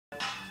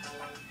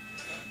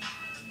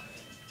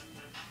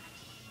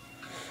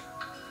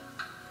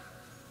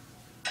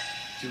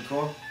You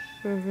cool?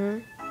 Mm-hmm.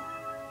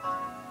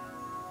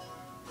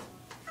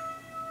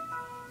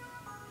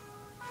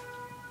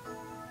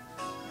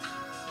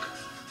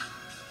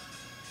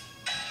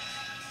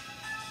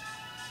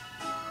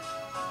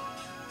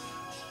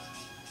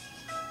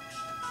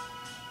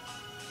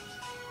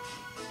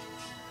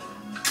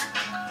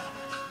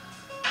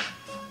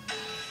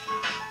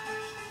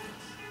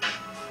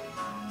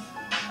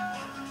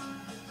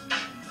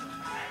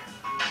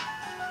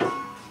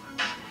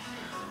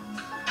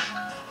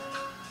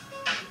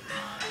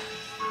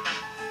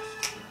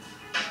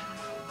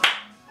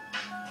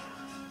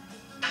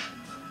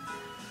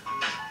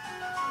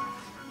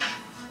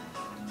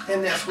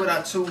 And that's what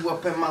I chew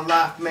up in my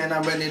life, man. I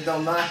really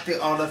don't like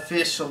the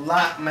artificial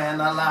life, man.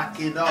 I like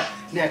it all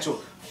natural,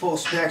 full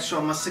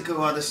spectrum. I'm sick of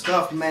all this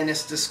stuff, man.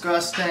 It's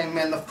disgusting,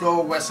 man. The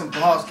fluorescent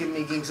bars give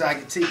me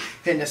anxiety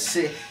in the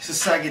sick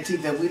society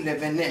that we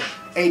living in.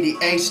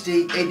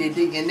 ADHD,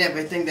 ADD, and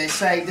everything they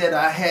say that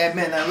I had,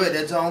 man, I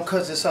really don't,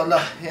 cause it's all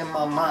up in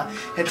my mind.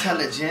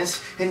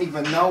 Intelligence, and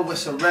even though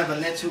it's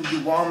irrelevant to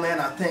you all, man,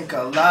 I think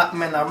a lot,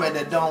 man. I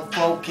really don't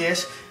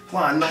focus.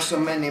 Well, I know so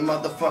many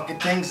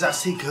motherfucking things. I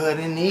see good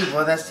and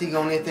evil. That's the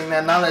only thing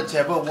that knowledge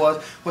ever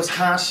was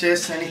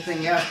conscious.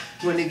 Anything else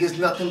really gives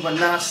nothing but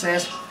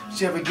nonsense.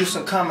 Did you ever use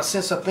some common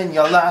sense up in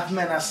your life,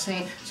 man? I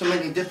seen so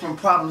many different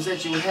problems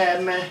that you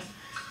had, man.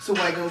 So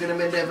I ain't gonna get a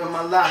minute in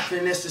my life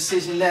in this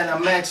decision that I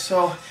make.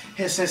 So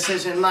it's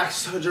incision like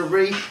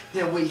surgery.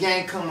 Yeah, we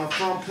ain't coming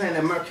from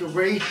planet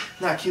Mercury.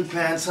 Like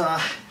Cupid's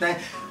thing.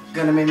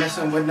 Gonna be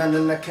messing with none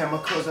of the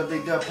chemicals. I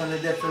big up on a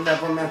different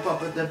level, man.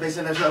 Pump at the base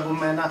of the trouble,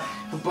 man. I'm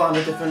on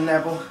a different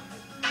level.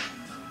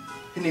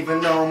 And even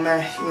though,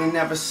 man, you ain't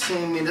never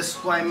seen me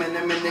this way, man.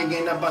 I mean, they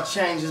ain't about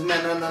changes,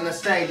 man. I don't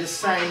stay the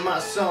same. My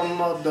soul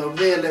mother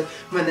really,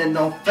 when it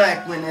don't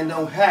fact, when it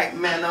don't hack,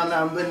 man. All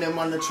I really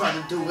wanna try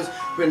to do is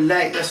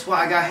relate. That's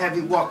why I got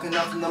heavy walking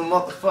up in the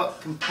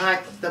motherfucking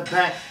pack.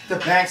 The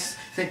banks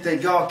think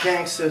they all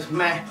gangsters,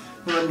 man.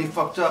 Really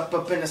fucked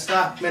up in the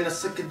slot, man. I'm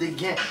sick of the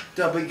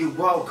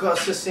NWO,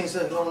 cause it seems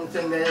the only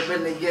thing that it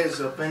really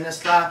is up in the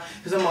slot.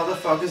 Cause the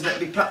motherfuckers that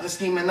be plotting,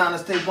 scheming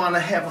honest, they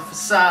wanna have a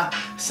facade.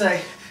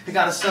 Say, they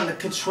got us under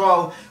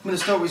control. When the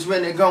story's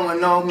really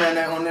going on, man,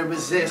 they only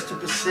resist to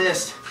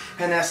persist.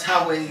 And that's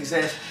how it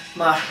exists.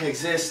 My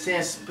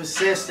existence,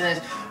 persistence.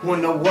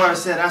 When the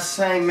words that I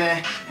say,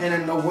 man, and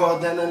in the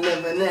world that I'm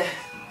living in.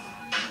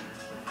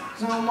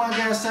 So I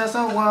guess that's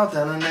a world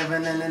that I'm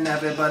living in, and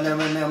everybody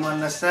really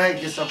wanna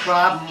say it's a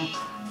problem.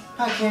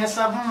 I can't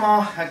stop them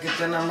all. I get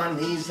down on my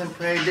knees and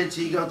pray to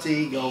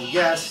G-O-T, oh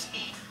yes.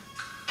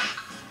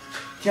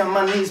 Get on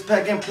my knees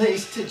begging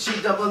please to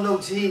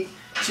G-O-O-T.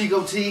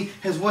 G-O-T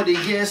is what he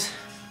is.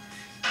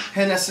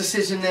 And that's the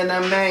decision that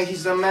I made.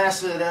 He's the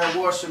master of that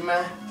worship,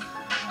 man.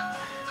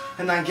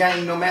 And I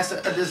ain't no master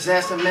of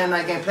disaster, man.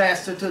 I ain't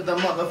plastered to the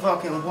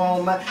motherfucking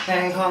wall, man.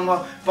 I ain't hung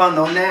up on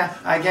no now.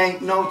 I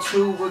ain't no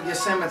two with your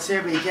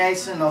cemetery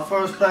gates in the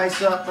first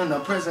place up in the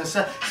prison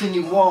cell. Seen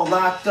you all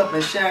locked up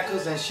in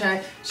shackles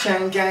and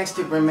chain gangs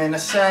to remain the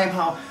same,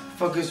 huh?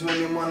 Fuckers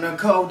really wanna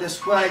go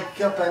this way,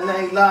 up and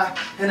they lie.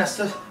 And that's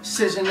the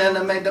decision that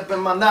I made up in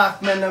my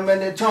life, man. I'm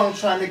really don't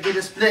trying to get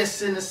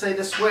explicit and say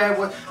the swear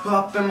word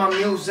up in my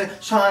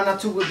music. Trying not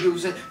to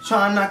abuse it,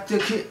 trying not to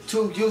get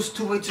too used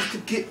to it, just to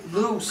get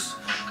loose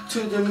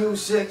to the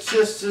music.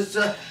 Just as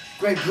a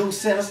great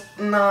goose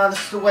and nah,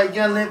 that's the way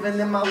you're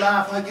living in my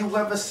life. Have you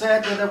ever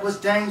said that it was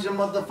danger?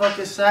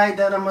 Motherfuckers say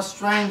that I'm a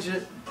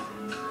stranger.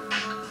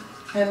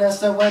 And that's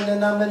the way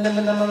that I've been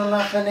living in my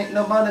life, and ain't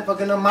nobody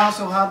fucking no mouth,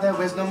 so how there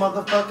is no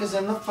motherfuckers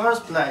in the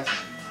first place.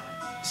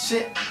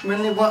 Shit,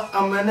 really what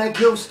I'm really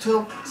used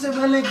to. Is it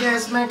really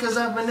gas, man? Cause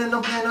I've been in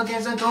no play no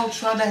games and don't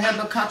try to have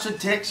no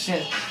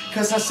contradiction.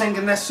 Cause I'm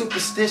singing that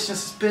superstition,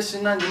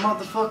 suspicion on your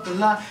motherfucking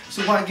lie.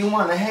 So why you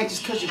wanna hate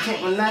just cause you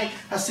can't relate?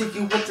 I see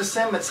you with the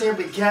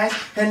cemetery guys,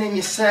 and then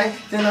you say,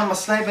 then I'm a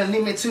slave and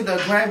leave me to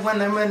the grave when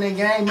I'm in the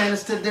game. Man,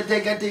 it's to the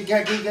day I did,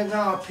 got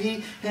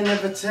RP and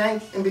everything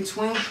in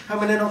between. I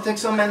really don't think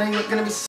so, man. You're gonna be